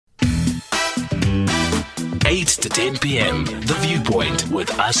8 to 10 p.m. The Viewpoint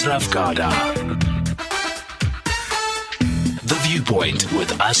with Ashraf Garda. The Viewpoint with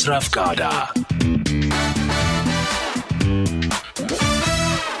Ashraf Garda.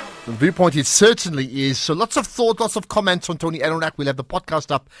 Viewpoint, it certainly is. So lots of thought, lots of comments on Tony Aronak. We'll have the podcast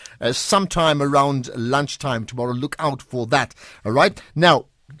up sometime around lunchtime tomorrow. Look out for that. All right. Now,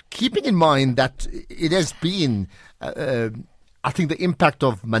 keeping in mind that it has been, I think, the impact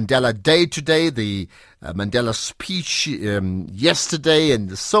of Mandela Day today, the Mandela speech yesterday,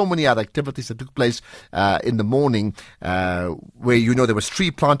 and so many other activities that took place in the morning where, there was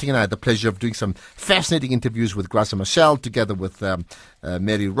tree planting, and I had the pleasure of doing some fascinating interviews with Graça Machel together with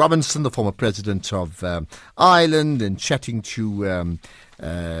Mary Robinson, the former president of Ireland, and chatting to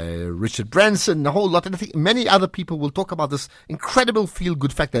Richard Branson, a whole lot. And I think many other people will talk about this incredible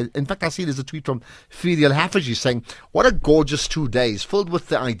feel-good factor. In fact, I see there's a tweet from Fidel Hafaji saying, what a gorgeous 2 days, filled with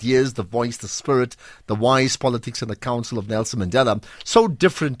the ideas, the voice, the spirit, the wise politics and the counsel of Nelson Mandela. So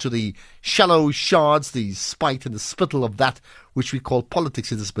different to the shallow shards, the spite and the spittle of that which we call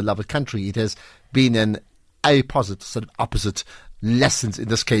politics in this beloved country. It has been an opposite, sort of opposite lessons in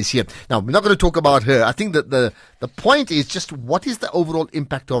this case here. Now, we're not going to talk about her. I think that the point is just what is the overall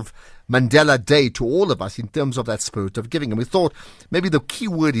impact of Mandela Day to all of us in terms of that spirit of giving. And we thought maybe the key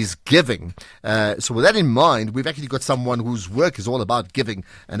word is giving. So with that in mind, we've actually got someone whose work is all about giving,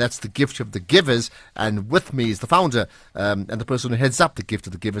 and that's the Gift of the Givers. And with me is the founder and the person who heads up the Gift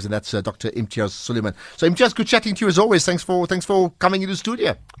of the Givers, and that's Dr. Imtiaaz Sooliman. So Imtiaaz, good chatting to you as always. Thanks for coming into the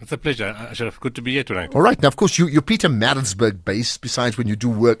studio. It's a pleasure, Ashraf. Good to be here tonight. All right. Now, of course, you're Peter Maritzburg based, besides when you do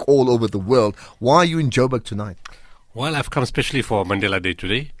work all over the world. Why are you in Joburg tonight? Well, I've come especially for Mandela Day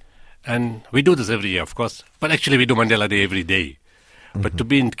today. And we do this every year, of course. But actually, we do Mandela Day every day. Mm-hmm. But to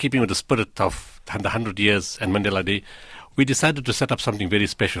be in keeping with the spirit of the 100 years and Mandela Day, we decided to set up something very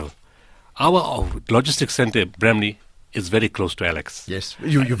special. Our logistics center, Bramley, is very close to Alex. Yes,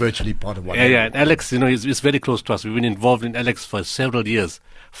 you're virtually part of one. Yeah. And Alex, is very close to us. We've been involved in Alex for several years.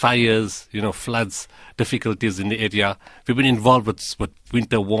 Fires, floods, difficulties in the area. We've been involved with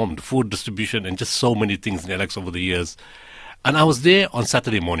winter warm, food distribution, and just so many things in Alex over the years. And I was there on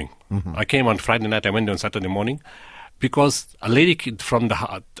Saturday morning. Mm-hmm. I came on Friday night. I went there on Saturday morning because a lady came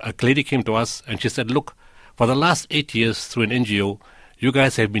to us and she said, look, for the last 8 years through an NGO, you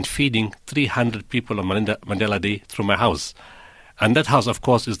guys have been feeding 300 people on Mandela Day through my house. And that house, of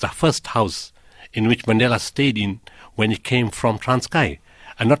course, is the first house in which Mandela stayed in when he came from Transkei.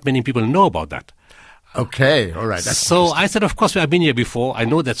 And not many people know about that. Okay, all right. So I said, of course, I've been here before. I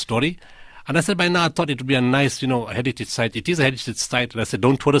know that story. And I said, by now, I thought it would be a nice, heritage site. It is a heritage site. And I said,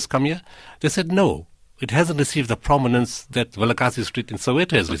 don't tourists come here? They said, no. It hasn't received the prominence that Valakasi Street in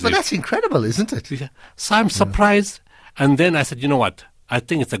Soweto has received. But that's incredible, isn't it? Yeah. So I'm surprised. And then I said, you know what? I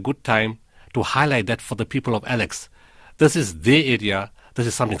think it's a good time to highlight that for the people of Alex. This is their area. This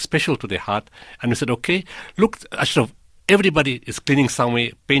is something special to their heart. And we said, okay, look, Ashraf, everybody is cleaning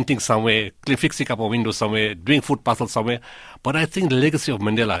somewhere, painting somewhere, fixing up a window somewhere, doing food parcels somewhere. But I think the legacy of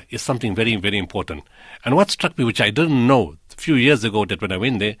Mandela is something very, very important. And what struck me, which I didn't know a few years ago that when I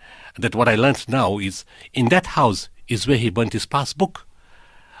went there, that what I learned now is in that house is where he burnt his passbook.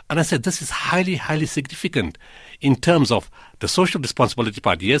 And I said, this is highly, highly significant in terms of the social responsibility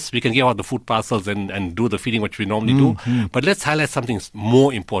part. Yes, we can give out the food parcels and do the feeding, which we normally do. But let's highlight something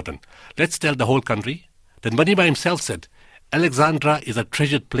more important. Let's tell the whole country that Madiba himself said, Alexandra is a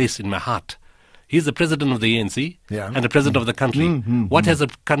treasured place in my heart. He's the president of the ANC and the president of the country. What has the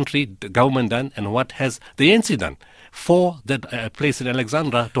government done, and what has the ANC done for that place in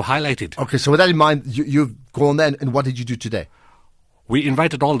Alexandra to highlight it? Okay, so with that in mind, you've gone there, and what did you do today? We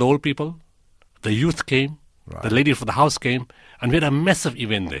invited all the old people. The youth came. Right. The lady for the house came. And we had a massive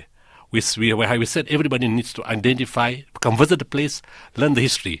event there. We said everybody needs to identify, come visit the place, learn the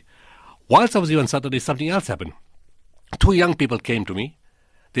history. Whilst I was here on Saturday, something else happened. 2 young people came to me.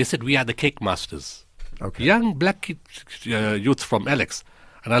 They said, we are the cake masters. Okay. Young black youth from Alex.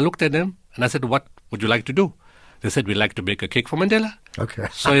 And I looked at them and I said, what would you like to do? They said, we'd like to bake a cake for Mandela. Okay.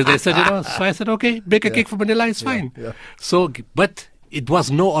 So they said, so I said, okay, bake a cake for Mandela, it's fine. Yeah. So, but it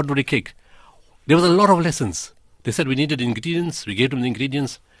was no ordinary cake. There was a lot of lessons. They said we needed ingredients. We gave them the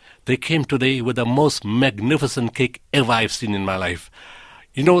ingredients. They came today with the most magnificent cake ever I've seen in my life.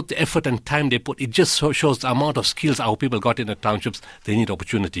 The effort and time they put, it just shows the amount of skills our people got in the townships. They need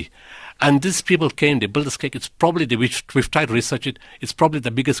opportunity. And these people came, they built this cake. It's probably, we've tried to research it, it's probably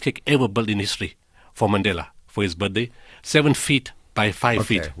the biggest cake ever built in history for Mandela, for his birthday. 7 feet by 5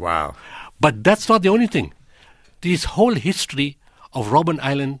 feet. Wow. But that's not the only thing. This whole history of Robben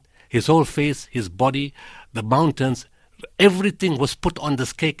Island, his whole face, his body, the mountains, everything was put on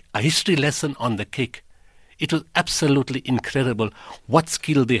this cake, a history lesson on the cake. It was absolutely incredible what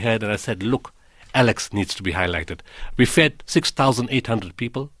skill they had. And I said, look, Alex needs to be highlighted. We fed 6,800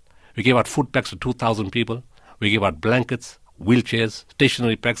 people. We gave out food packs to 2,000 people. We gave out blankets, wheelchairs,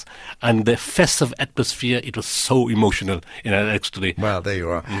 stationary packs, and the festive atmosphere, it was so emotional in Alex today. Well, there you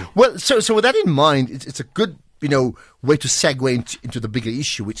are. Well, so with that in mind, it's a good, way to segue into the bigger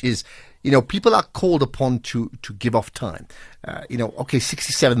issue, which is, people are called upon to give off time.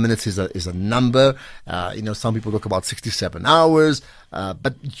 67 minutes is a number. Some people talk about 67 hours,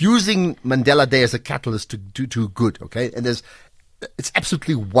 but using Mandela Day as a catalyst to do good, okay? And it's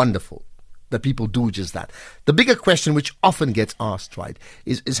absolutely wonderful that people do just that. The bigger question, which often gets asked, right,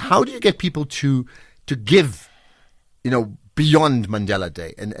 is how do you get people to give, beyond Mandela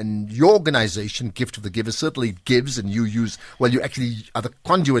Day? And your organization, Gift of the Giver, certainly gives, and you actually are the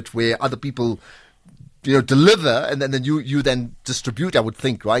conduit where other people, deliver, and then you then distribute, I would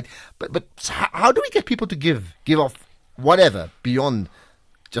think, right? But how do we get people to give off whatever beyond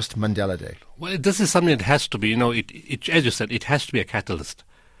just Mandela Day? Well, this is something that has to be, it as you said, it has to be a catalyst.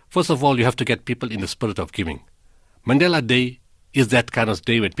 First of all, you have to get people in the spirit of giving. Mandela Day is that kind of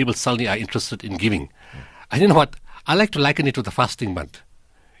day when people suddenly are interested in giving. And you know what? I like to liken it to the fasting month.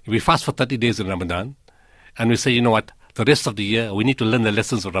 We fast for 30 days in Ramadan, and we say, the rest of the year, we need to learn the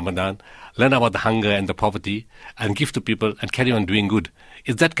lessons of Ramadan, learn about the hunger and the poverty, and give to people and carry on doing good.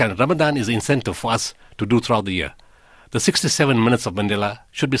 It's that kind of, Ramadan is an incentive for us to do throughout the year. The 67 minutes of Mandela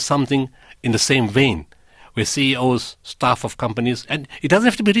should be something in the same vein, where CEOs, staff of companies, and it doesn't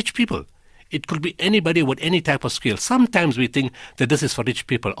have to be rich people. It could be anybody with any type of skill. Sometimes we think that this is for rich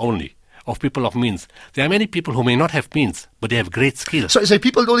people only, of people of means. There are many people who may not have means, but they have great skills. So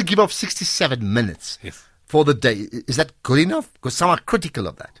people only give off 67 minutes for the day. Is that good enough? Because some are critical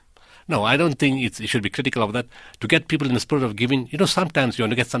of that. No, I don't think it should be critical of that. To get people in the spirit of giving, sometimes you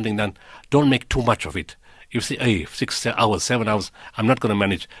want to get something done, don't make too much of it. You say, hey, 6 hours, 7 hours, I'm not going to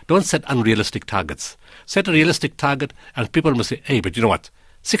manage. Don't set unrealistic targets. Set a realistic target, and people must say, hey, but you know what?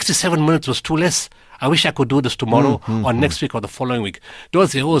 67 minutes was too less. I wish I could do this tomorrow or next week or the following week. Don't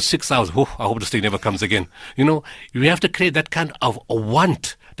say, 6 hours. I hope this thing never comes again. You have to create that kind of a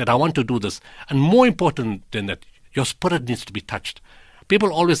want that I want to do this. And more important than that, your spirit needs to be touched.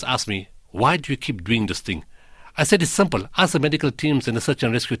 People always ask me, why do you keep doing this thing? I said, it's simple. Ask the medical teams and the search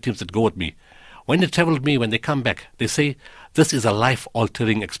and rescue teams that go with me. When they travel with me, when they come back, they say, this is a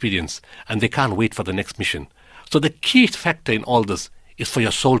life-altering experience, and they can't wait for the next mission. So the key factor in all this is for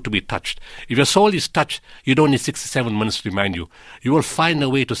your soul to be touched. If your soul is touched, you don't need 67 minutes to remind you. You will find a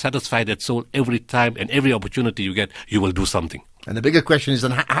way to satisfy that soul every time, and every opportunity you get, you will do something. And the bigger question is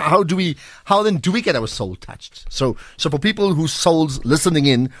then how then do we get our soul touched? So for people whose souls listening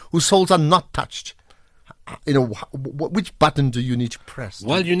in, whose souls are not touched, which button do you need to press?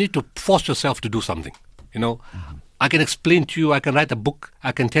 Well, you need to force yourself to do something. I can explain to you, I can write a book,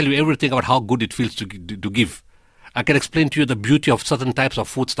 I can tell you everything about how good it feels to give. I can explain to you the beauty of certain types of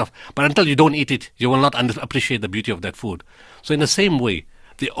food stuff, but until you don't eat it, you will not appreciate the beauty of that food. So in the same way,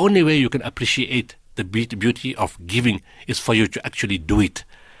 the only way you can appreciate the beauty of giving is for you to actually do it.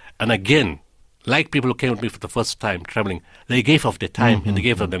 And again, like people who came with me for the first time traveling, they gave of their time and they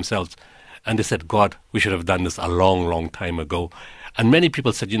gave of themselves. And they said, God, we should have done this a long, long time ago. And many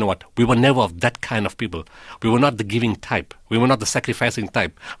people said, you know what, we were never of that kind of people. We were not the giving type. We were not the sacrificing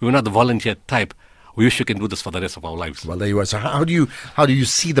type. We were not the volunteer type. We wish we can do this for the rest of our lives. Well, there you are. So how do you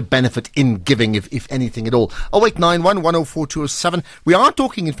see the benefit in giving, if anything at all? 0891 104 207. We are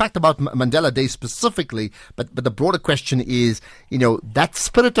talking, in fact, about Mandela Day specifically, but the broader question is, that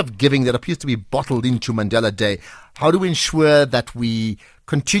spirit of giving that appears to be bottled into Mandela Day. How do we ensure that we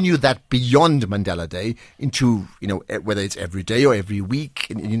continue that beyond Mandela Day into, whether it's every day or every week,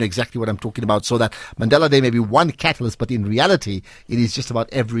 and you know exactly what I'm talking about, so that Mandela Day may be one catalyst, but in reality, it is just about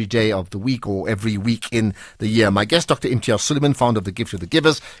every day of the week or every week in the year. My guest, Dr. Imtiaaz, Sooliman, founder of the Gift of the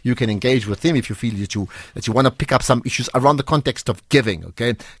Givers. You can engage with him if you feel that you want to pick up some issues around the context of giving,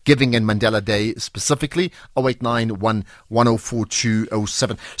 okay? Giving and Mandela Day specifically, 0891 104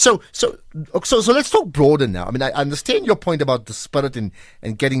 207. So let's talk broader now. I mean, I understand your point about the spirit and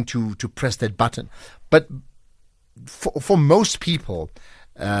getting to press that button. But for most people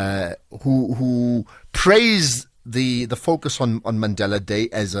who praise the focus on Mandela Day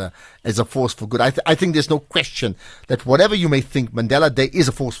as a force for good, I think there's no question that whatever you may think, Mandela Day is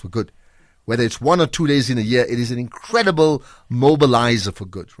a force for good. Whether it's 1 or 2 days in a year, it is an incredible mobilizer for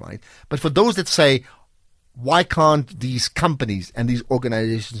good, right? But for those that say, why can't these companies and these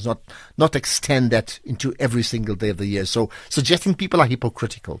organizations not extend that into every single day of the year? So suggesting people are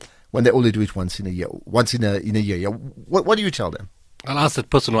hypocritical when they only do it once in a year. Yeah. What do you tell them? I'll ask that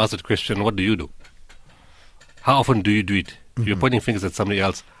person who asked that question, what do you do? How often do you do it? You're pointing fingers at somebody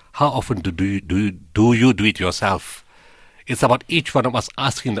else. How often do you do it yourself? It's about each one of us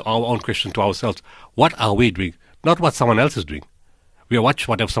asking our own question to ourselves. What are we doing? Not what someone else is doing. We watch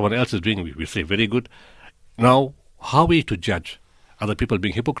whatever someone else is doing. We say, very good. Now, how are we to judge? Are the people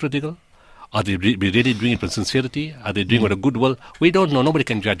being hypocritical? Are they really doing it with sincerity? Are they doing it with a goodwill? We don't know. Nobody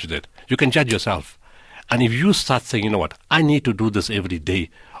can judge that. You can judge yourself. And if you start saying, you know what, I need to do this every day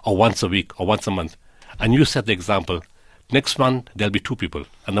or once a week or once a month, and you set the example, next month there'll be 2 people,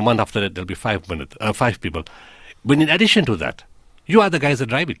 and the month after that there'll be 5 people. But in addition to that, you are the guys that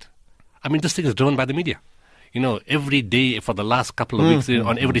drive it. I mean, this thing is driven by the media. You know, every day for the last couple of weeks,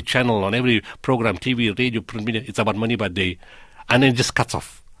 on every channel, on every program, TV, radio, print media, it's about money by day. And then it just cuts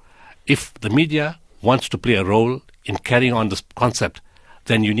off. If the media wants to play a role in carrying on this concept,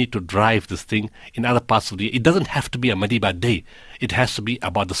 then you need to drive this thing in other parts of the year. It doesn't have to be a money by day. It has to be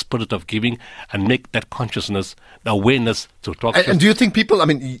about the spirit of giving and make that consciousness, the awareness to talk. And do you think people, I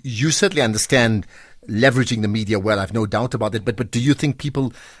mean, you certainly understand leveraging the media well, I've no doubt about it, but do you think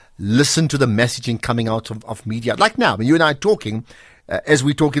people listen to the messaging coming out of media? Like now, when you and I are talking, as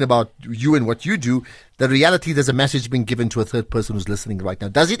we're talking about you and what you do, the reality there's a message being given to a third person who's listening right now.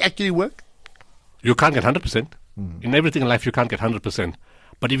 Does it actually work? You can't get 100%. In everything in life, you can't get 100%.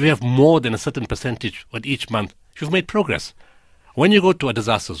 But if you have more than a certain percentage on each month, you've made progress. When you go to a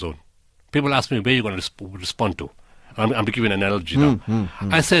disaster zone, people ask me where you're going to respond to. I'm giving an analogy now.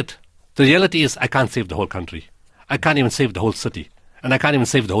 I said, the reality is I can't save the whole country. I can't even save the whole city. And I can't even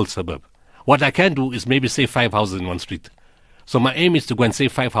save the whole suburb. What I can do is maybe save 5 houses in one street. So my aim is to go and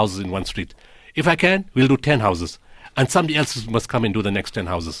save 5 houses in one street. If I can, we'll do 10 houses. And somebody else must come and do the next 10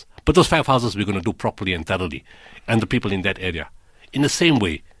 houses. But those 5 houses we're going to do properly and thoroughly. And the people in that area. In the same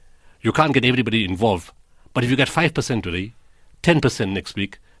way, you can't get everybody involved. But if you get 5% today, 10% next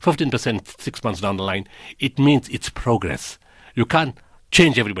week, 15% 6 months down the line, it means it's progress. You can't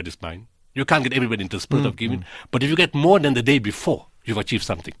change everybody's mind. You can't get everybody into the spirit of giving. But if you get more than the day before, you've achieved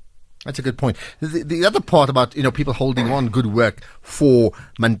something. That's a good point. The other part about, people holding on good work for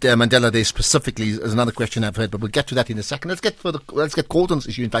Mandela Day specifically is another question I've heard, but we'll get to that in a second. Let's get Colton's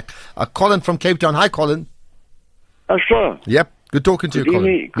issue. In fact, Colin from Cape Town. Hi, Colin. Ashra. Yep. Good talking to you,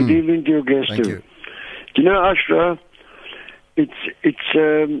 Colin. Good evening to your guest. Thank too. you. Do you know, Ashra, it's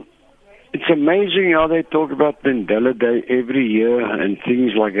amazing how they talk about Mandela Day every year and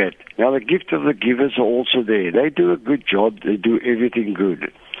things like that. Now, the gift of the givers are also there. They do a good job. They do everything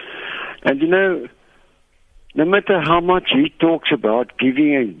good. And no matter how much he talks about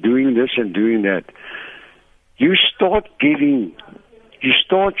giving and doing this and doing that, you start giving, you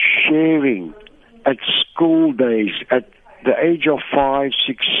start sharing at school days, at the age of 5,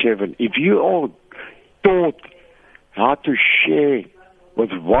 6, 7. If you are taught how to share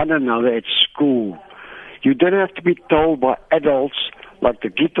with one another at school, you don't have to be told by adults like the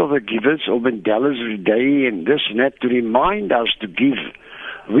gift of the givers or Mandela's Day and this and that to remind us to give.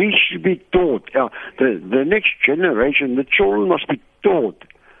 We should be taught, the next generation, the children must be taught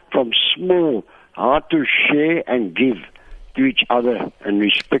from small how to share and give to each other and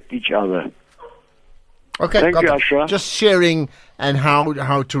respect each other. Okay, Thank you, Ashra. Just sharing and how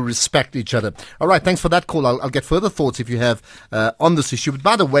to respect each other. All right, thanks for that call. I'll get further thoughts if you have on this issue. But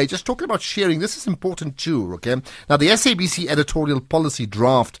by the way, just talking about sharing, this is important too, okay? Now, the SABC editorial policy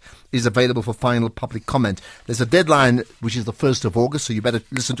draft is available for final public comment. There's a deadline, which is the 1st of August, so you better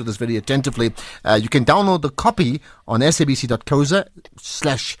listen to this very attentively. You can download the copy on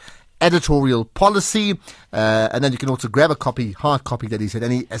sabc.co.za/editorial policy, and then you can also grab a copy, hard copy, that is at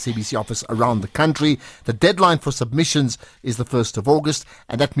any SABC office around the country. The deadline for submissions is the 1st of August,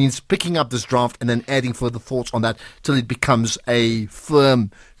 and that means picking up this draft and then adding further thoughts on that till it becomes a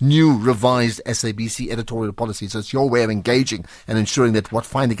firm, new, revised SABC editorial policy. So it's your way of engaging and ensuring that what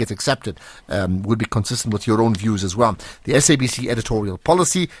finally gets accepted will be consistent with your own views as well. The SABC editorial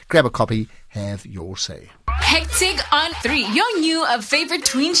policy, grab a copy, have your say. Hectic on 3, your new favorite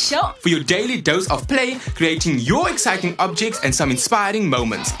tween show. For your daily dose of play, creating your exciting objects and some inspiring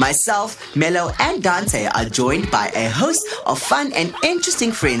moments. Myself, Mello, and Dante are joined by a host of fun and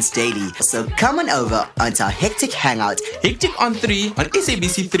interesting friends daily. So come on over onto our Hectic Hangout. Hectic on 3 on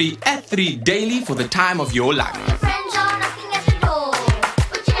SABC 3 at 3 daily for the time of your life. Friends are knocking at the door.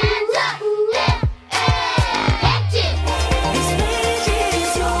 Put your hands up. Hectic. This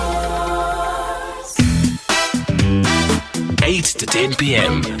is yours. 8 to 10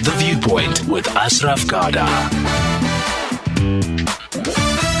 p.m. The Viewpoint with Ashraf Garda.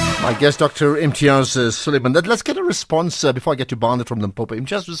 My guest, Dr. Imtiaaz Sooliman. Let's get a response before I get to Barnett from Limpopo.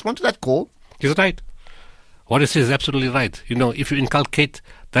 Imtiaaz, respond to that call. He's right. What he says is absolutely right. If you inculcate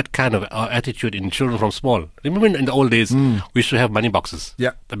that kind of attitude in children from small. Remember in the old days, we used to have money boxes.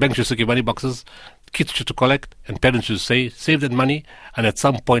 Yeah. The bank used to give money boxes. Kids used to collect, and parents used to say, save that money, and at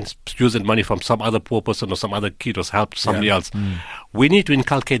some point use that money from some other poor person or some other kid or help somebody else. We need to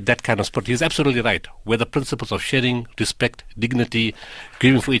inculcate that kind of spirit. He's absolutely right. Where the principles of sharing, respect, dignity,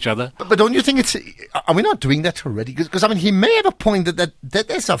 giving for each other. But don't you think are we not doing that already? Because he may have a point that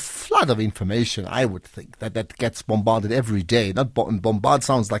there's a flood of information, I would think, that gets bombarded every day. Not bombard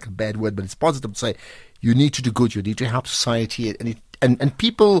sounds like a bad word, but it's positive to say you need to do good, you need to help society, and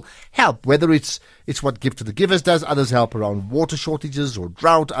people help, whether it's what Gift to the Givers does, others help around water shortages or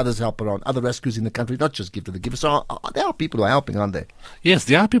drought, others help around other rescues in the country, not just Gift to the Givers. So there are people who are helping, aren't there? Yes,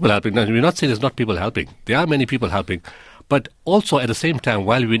 there are people helping. Now, we're not saying there's not people helping. There are many people helping. But also at the same time,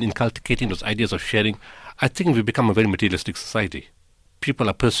 while we're inculcating those ideas of sharing, I think we've become a very materialistic society. People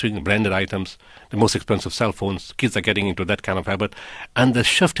are pursuing branded items, the most expensive cell phones. Kids are getting into that kind of habit. And the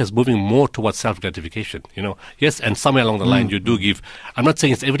shift is moving more towards self-gratification, Yes, and somewhere along the line you do give. I'm not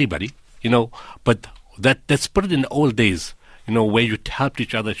saying it's everybody, but that spirit in the old days, where you helped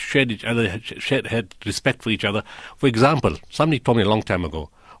each other, shared each other, had respect for each other. For example, somebody told me a long time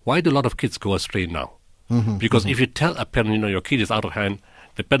ago, why do a lot of kids go astray now? Because if you tell a parent, your kid is out of hand,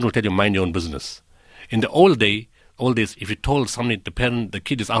 the parent will tell you, mind your own business. In the old days, if you told somebody, the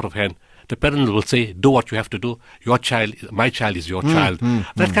kid is out of hand, the parent will say, do what you have to do. My child is your child.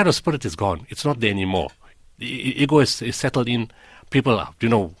 That kind of spirit is gone. It's not there anymore. Ego is settled in. People,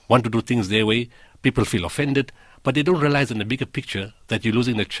 want to do things their way. People feel offended, but they don't realize in the bigger picture that you're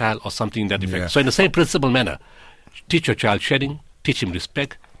losing the child or something in that effect. Yeah. So in the same principle manner, teach your child sharing, teach him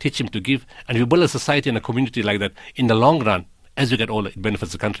respect, teach him to give, and if you build a society and a community like that, in the long run, as you get older, it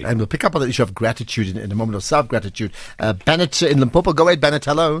benefits the country. And we'll pick up on the issue of gratitude in a moment of self-gratitude. Bennett in Limpopo. Go ahead, Bennett.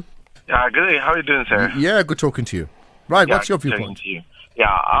 Hello. Good day. How are you doing, sir? Yeah, good talking to you. Right, Yeah, what's your good talking viewpoint? to you.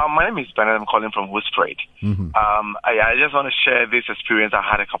 Yeah, my name is Bennett. I'm calling from Hoedspruit. I just want to share this experience I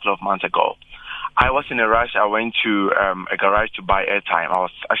had a couple of months ago. I was in a rush. I went to a garage to buy airtime. I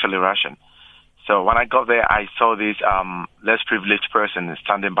was actually rushing. So when I got there, I saw this less privileged person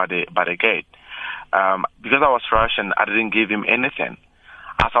standing by the gate. Because I was rushing, I didn't give him anything.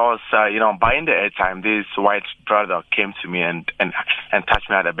 As I was, buying the airtime, this white brother came to me and touched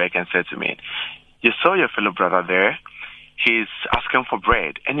me at the back and said to me, "You saw your fellow brother there. He's asking for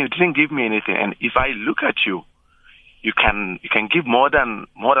bread, and you didn't give me anything. And if I look at you, you can give more than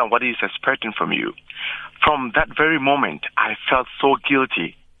what he's expecting from you." From that very moment, I felt so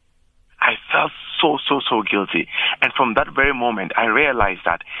guilty. I felt so guilty. And from that very moment, I realized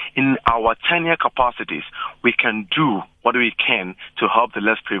that in our tiny capacities, we can do what we can to help the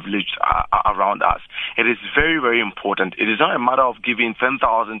less privileged around us. It is very, very important. It is not a matter of giving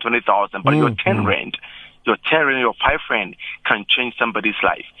 10,000, 20,000, but your 10 rand, your 10 rand, your 5 rand can change somebody's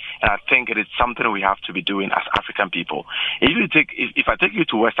life. And I think it is something we have to be doing as African people. If I take you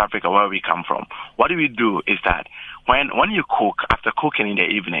to West Africa, where we come from, what we do is that when you cook, after cooking in the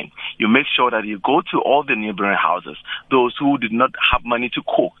evening, you make sure that you go to all the neighboring houses, those who did not have money to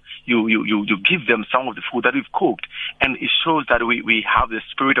cook. You give them some of the food that we've cooked, and it shows that we have the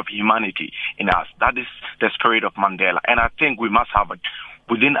spirit of humanity in us. That is the spirit of Mandela, and I think we must have it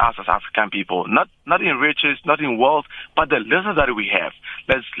within us as African people, not in riches, not in wealth, but the little that we have.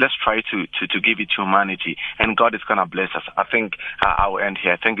 Let's try to give it to humanity, and God is gonna bless us. I think I will end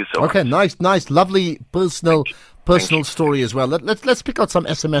here. Thank you so much. Okay, nice, lovely personal story as well. Let's pick out some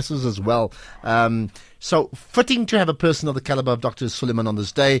SMSs as well. So fitting to have a person of the caliber of Dr. Sooliman on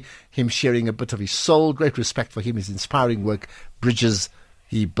this day, him sharing a bit of his soul, great respect for him, his inspiring work, bridges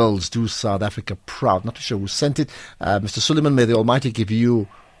he builds, do South Africa proud. Not too sure who sent it. Mr. Sooliman, may the Almighty give you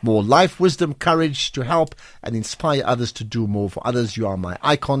more life, wisdom, courage to help and inspire others to do more for others. You are my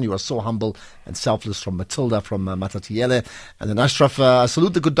icon. You are so humble and selfless. From Matilda from Matatiele. And then Ashraf,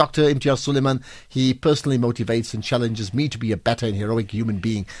 salute the good Dr. Imtiaaz Sooliman. He personally motivates and challenges me to be a better and heroic human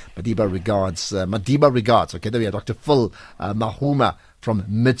being. Madiba regards. Okay, there we are. Dr. Phil Mahuma from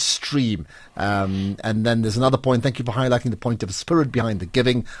Midstream. And then there's another point. Thank you for highlighting the point of spirit behind the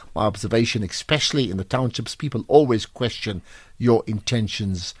giving. My observation, especially in the townships, people always question your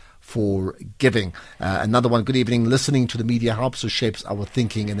intentions for giving. Another one, good evening. Listening to the media helps or shapes our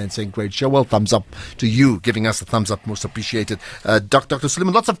thinking. And then saying, great show. Well, thumbs up to you, giving us a thumbs up. Most appreciated. Dr.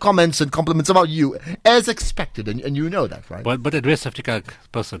 Sooliman, lots of comments and compliments about you, as expected. And you know that, right? But the West Africa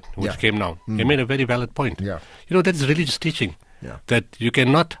person, which came now, he made a very valid point. Yeah. That is religious teaching. Yeah. That you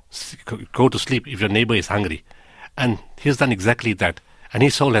cannot go to sleep if your neighbor is hungry. And he's done exactly that. And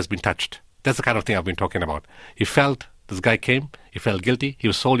his soul has been touched. That's the kind of thing I've been talking about. He felt This guy came, he felt guilty, he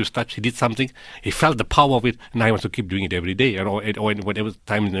was soul, he was touched, he did something, he felt the power of it, and now he wants to keep doing it every day, or in whatever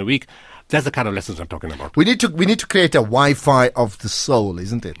time in the week. That's the kind of lessons I'm talking about. We need to create a Wi-Fi of the soul,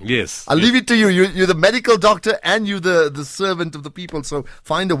 isn't it? Yes. I'll leave it to you. You're the medical doctor and you're the servant of the people. So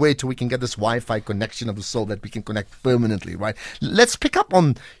find a way we can get this Wi-Fi connection of the soul that we can connect permanently, right? Let's pick up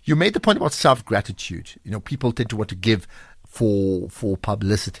on, you made the point about self-gratitude. People tend to want to give for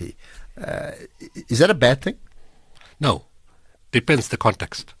publicity. Is that a bad thing? No. Depends the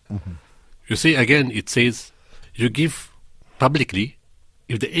context. Mm-hmm. You see, again, it says you give publicly.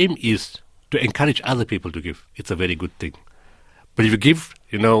 If the aim is to encourage other people to give, it's a very good thing. But if you give,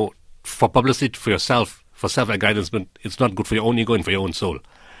 for publicity, for yourself, for self-aggrandizement, it's not good for your own ego and for your own soul.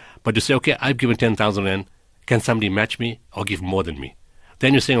 But you say, okay, I've given 10,000 rand. Can somebody match me or give more than me?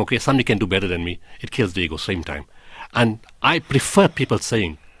 Then you're saying, okay, somebody can do better than me. It kills the ego same time. And I prefer people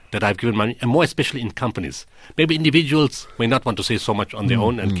saying that I've given money, and more especially in companies. Maybe individuals may not want to say so much on their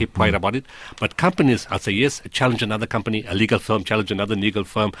own and keep quiet about it, but companies, I'll say yes, challenge another company, a legal firm challenge another legal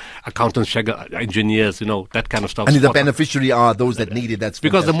firm, accountants, engineers, that kind of stuff. And the beneficiary are those that need it. That's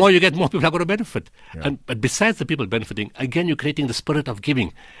because fantastic. the more you get, more people are going to benefit. Yeah. But besides the people benefiting, again, you're creating the spirit of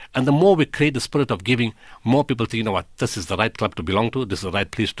giving. And the more we create the spirit of giving, more people think, this is the right club to belong to, this is the right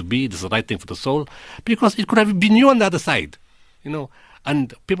place to be, this is the right thing for the soul, because it could have been you on the other side,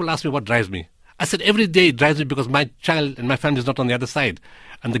 And people ask me what drives me. I said every day it drives me because my child and my family is not on the other side.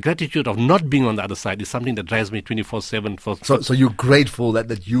 And the gratitude of not being on the other side is something that drives me 24/7. So you're grateful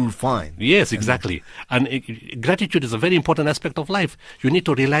that you're fine. Yes, exactly. And gratitude is a very important aspect of life. You need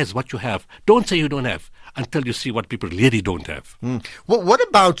to realize what you have. Don't say you don't have until you see what people really don't have. Well, what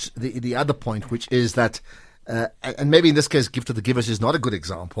about the other point, which is that, and maybe in this case, gift to the givers is not a good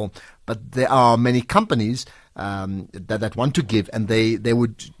example, but there are many companies that want to give, and they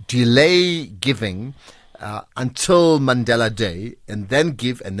would delay giving until Mandela Day, and then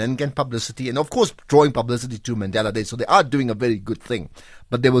give, and then get publicity, and of course drawing publicity to Mandela Day. So they are doing a very good thing,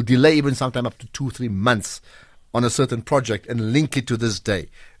 but they will delay even sometime up to 2-3 months on a certain project and link it to this day.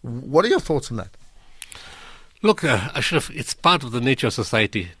 What are your thoughts on that? Look, Ashraf, it's part of the nature of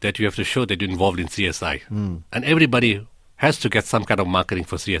society that you have to show that you're involved in CSI. And everybody has to get some kind of marketing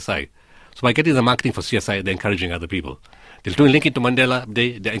for CSI. So by getting the marketing for CSI, they're encouraging other people. They're doing linking to Mandela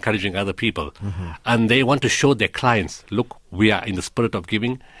Day, they're encouraging other people. And they want to show their clients, look, we are in the spirit of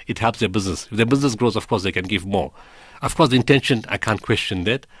giving. It helps their business. If their business grows, of course, they can give more. Of course, the intention, I can't question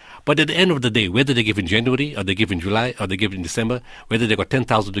that. But at the end of the day, whether they give in January or they give in July or they give in December, whether they got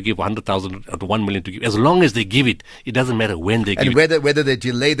 10,000 to give, 100,000 or 1 million to give, as long as they give it, it doesn't matter when they give it. And whether they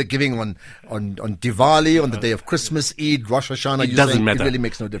delay the giving on Diwali, on the day of Christmas, Eid, Rosh Hashanah, it doesn't matter. It really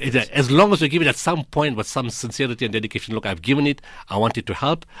makes no difference. As long as you give it at some point with some sincerity and dedication, look, I've given it, I want it to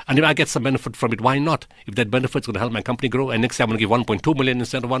help, and if I get some benefit from it, why not? If that benefit's going to help my company grow, and next year I'm going to give 1.2 million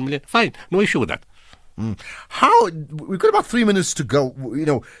instead of 1 million, fine, no issue with that. We've got about 3 minutes to go.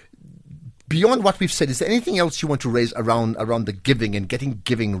 Beyond what we've said, is there anything else you want to raise around the giving and getting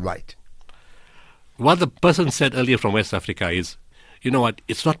giving right? What the person said earlier from West Africa is,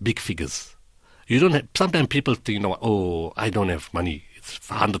 it's not big figures. You don't have, sometimes people think, I don't have money. It's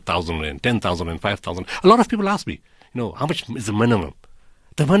 100,000 and 10,000 and 5,000. A lot of people ask me, how much is the minimum?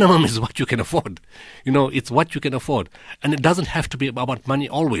 The minimum is what you can afford. It's what you can afford. And it doesn't have to be about money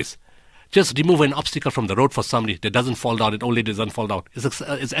always. Just remove an obstacle from the road for somebody that doesn't fall down, an old lady doesn't fall down. It's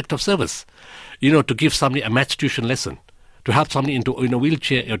an act of service. To give somebody a maths tuition lesson, to help somebody in a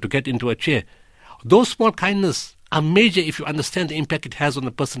wheelchair or to get into a chair. Those small kindness are major if you understand the impact it has on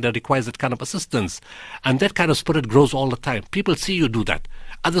the person that requires that kind of assistance. And that kind of spirit grows all the time. People see you do that.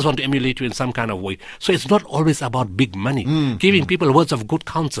 Others want to emulate you in some kind of way. So it's not always about big money. Giving people words of good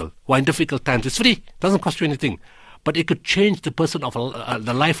counsel while in difficult times. It's free. It doesn't cost you anything. But it could change the person of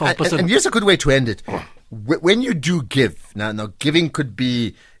the life of a person. And here's a good way to end it. When you do give, now giving could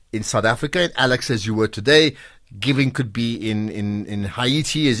be in South Africa, and Alex, as you were today. Giving could be in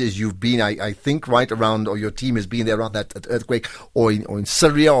Haiti, as you've been, I think, right around, or your team has been there around that earthquake, or in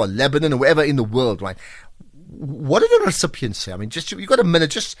Syria or Lebanon or wherever in the world, right? What do the recipients say? I mean, just you've got a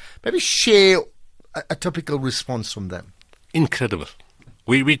minute, just maybe share a typical response from them. Incredible.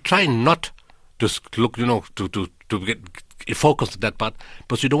 We try not to look, to get focused on that part,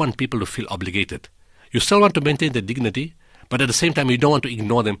 because you don't want people to feel obligated. You still want to maintain their dignity, but at the same time, you don't want to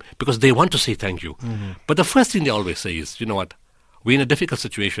ignore them because they want to say thank you. But the first thing they always say is, we're in a difficult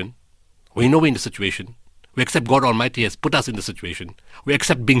situation. We know we're in the situation. We accept God Almighty has put us in the situation. We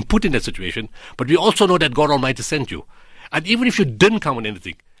accept being put in that situation, but we also know that God Almighty sent you. And even if you didn't come on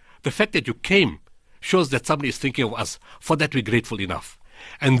anything, the fact that you came shows that somebody is thinking of us. For that, we're grateful enough.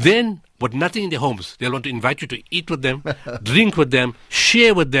 And then, with nothing in their homes, they'll want to invite you to eat with them, drink with them,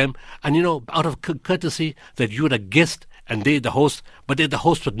 share with them, and out of courtesy that you're a guest and they're the host, but they're the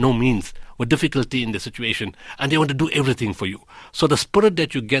host with no means, with difficulty in the situation, and they want to do everything for you. So the spirit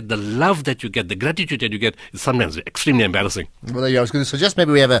that you get, the love that you get, the gratitude that you get is sometimes extremely embarrassing. Well, there you go. I was going to suggest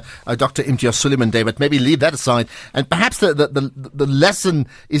maybe we have a Dr. Imtiaaz Sooliman Day, but maybe leave that aside. And perhaps the lesson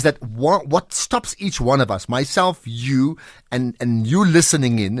is that what stops each one of us, myself, you, and you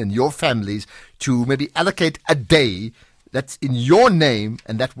listening in, and your families, to maybe allocate a day that's in your name,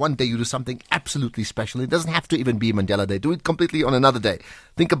 and that one day you do something absolutely special. It doesn't have to even be Mandela Day. Do it completely on another day.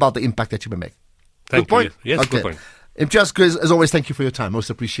 Think about the impact that you may make. Thank good you. Point? Yes, okay. good point. Imtiaaz, as always, thank you for your time. Most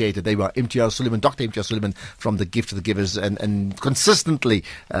appreciated. They were Imtiaaz Sooliman, Dr. Imtiaaz Sooliman from The Gift of the Givers, and consistently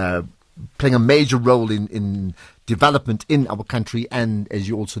playing a major role in development in our country and, as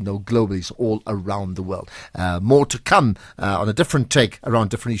you also know, globally, so all around the world. More to come on a different take around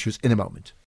different issues in a moment.